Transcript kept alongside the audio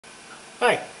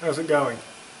Hi, how's it going?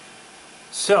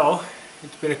 So,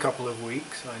 it's been a couple of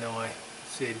weeks. I know I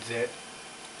said that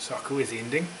soccer was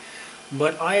ending,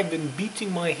 but I have been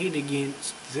beating my head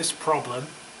against this problem.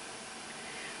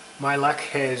 My luck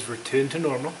has returned to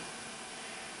normal,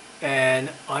 and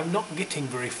I'm not getting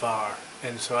very far.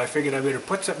 And so I figured I better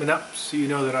put something up so you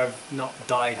know that I've not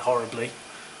died horribly,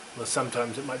 although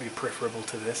sometimes it might be preferable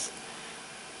to this,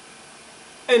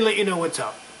 and let you know what's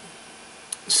up.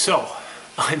 So,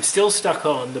 I'm still stuck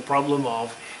on the problem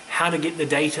of how to get the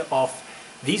data off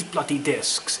these bloody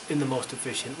disks in the most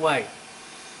efficient way.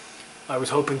 I was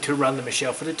hoping to run them a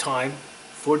shelf at a time,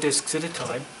 4 disks at a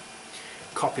time,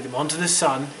 copy them onto the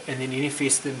Sun, and then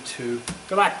interface them to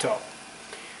the laptop.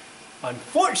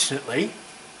 Unfortunately,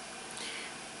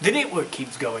 the network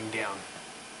keeps going down.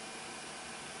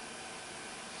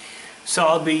 So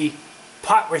I'll be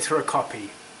partway through a copy,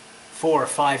 4 or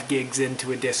 5 gigs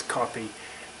into a disk copy,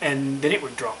 and the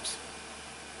network drops.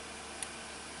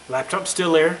 Laptop's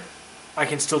still there. I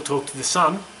can still talk to the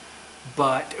Sun,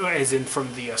 but as in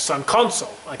from the Sun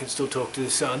console, I can still talk to the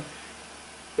Sun,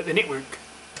 but the network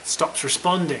stops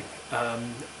responding.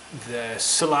 The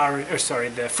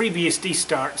FreeBSD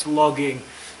starts logging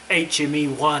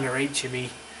HME1 or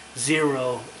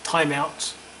HME0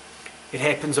 timeouts. It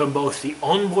happens on both the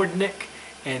onboard NIC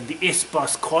and the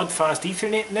S-Bus quad fast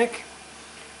Ethernet NIC.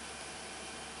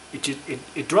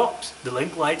 It drops. The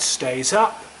link light stays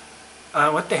up.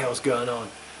 What the hell's going on?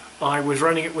 I was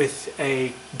running it with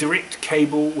a direct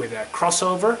cable with a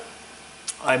crossover.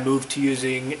 I moved to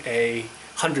using a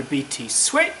 100 BT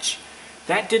switch.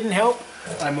 That didn't help.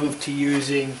 I moved to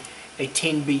using a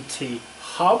 10 BT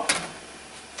hub.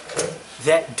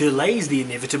 That delays the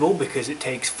inevitable because it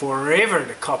takes forever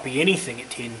to copy anything at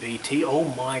 10 BT. Oh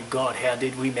my god, how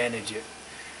did we manage it?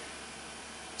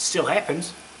 Still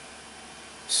happens.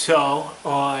 So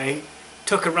I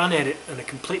took a run at it on a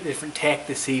completely different tack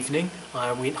this evening.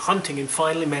 I went hunting and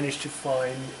finally managed to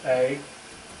find a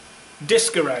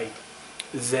disk array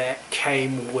that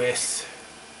came with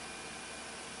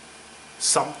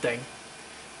something.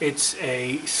 It's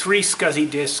a 3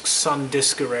 SCSI disc Sun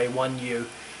disk array 1U,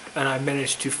 and I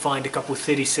managed to find a couple of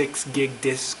 36 gig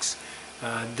disks.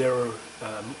 They're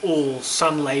all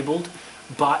Sun labeled,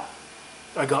 but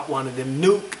I got one of them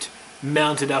nuked,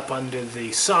 mounted up under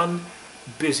the Sun,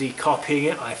 busy copying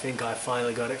it. I think I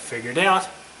finally got it figured out,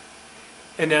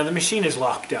 and now the machine is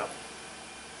locked up.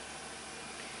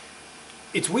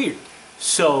 It's weird.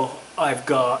 So I've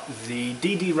got the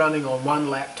DD running on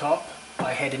one laptop.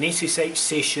 I had an SSH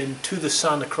session to the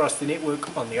Sun across the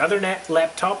network on the other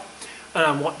laptop, and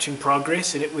I'm watching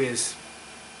progress, and it was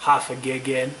half a gig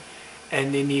in,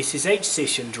 and then the SSH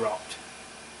session dropped.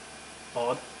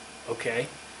 Odd. Okay.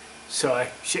 So I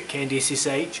shit-canned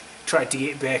SSH, tried to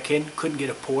get back in, couldn't get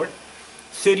a port.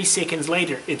 30 seconds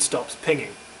later, it stops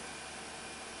pinging.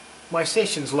 My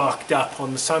session's locked up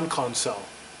on the Sun console.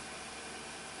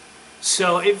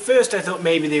 So at first I thought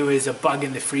maybe there was a bug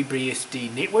in the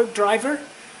FreeBSD network driver.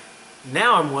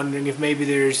 Now I'm wondering if maybe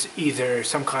there's either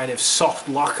some kind of soft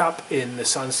lockup in the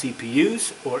Sun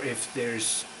CPUs, or if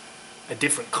there's a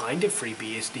different kind of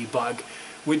FreeBSD bug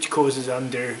which causes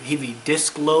under heavy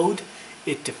disk load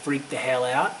it to freak the hell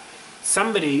out.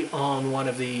 Somebody on one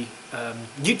of the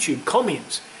YouTube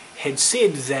comments had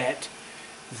said that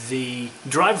the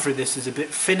driver for this is a bit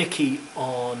finicky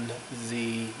on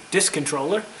the disk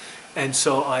controller, and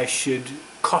so I should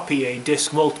copy a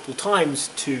disk multiple times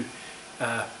to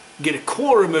get a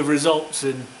quorum of results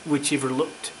in whichever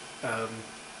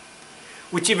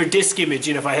disk image.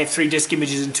 You know, if I have 3 disk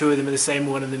images and 2 of them are the same,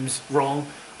 one of them's wrong,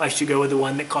 I should go with the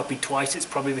one that copied twice. It's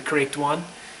probably the correct one.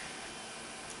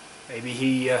 Maybe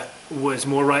he was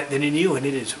more right than he knew, and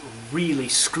it is really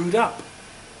screwed up.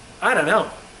 I don't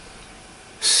know.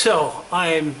 So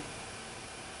I'm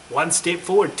 1 step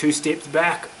forward, 2 steps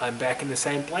back. I'm back in the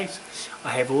same place. I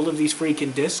have all of these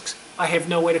freaking disks. I have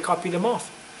no way to copy them off.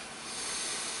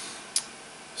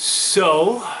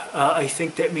 So I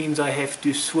think that means I have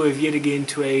to swerve yet again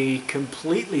to a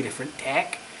completely different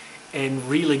tack and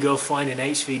really go find an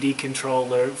HVD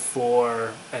controller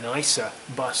for an ISA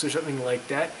bus or something like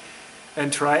that,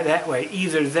 and try it that way.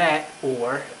 Either that,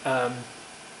 or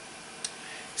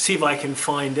see if I can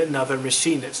find another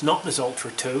machine that's not this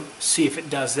Ultra 2, see if it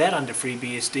does that under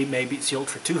FreeBSD. Maybe it's the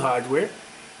Ultra 2 hardware.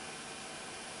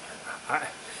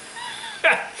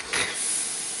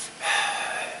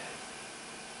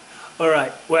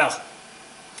 Alright, well,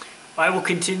 I will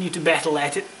continue to battle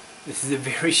at it. This is a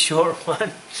very short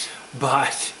one,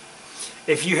 but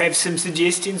if you have some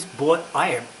suggestions, boy, I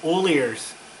am all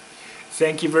ears.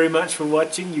 Thank you very much for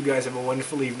watching. You guys have a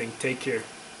wonderful evening. Take care.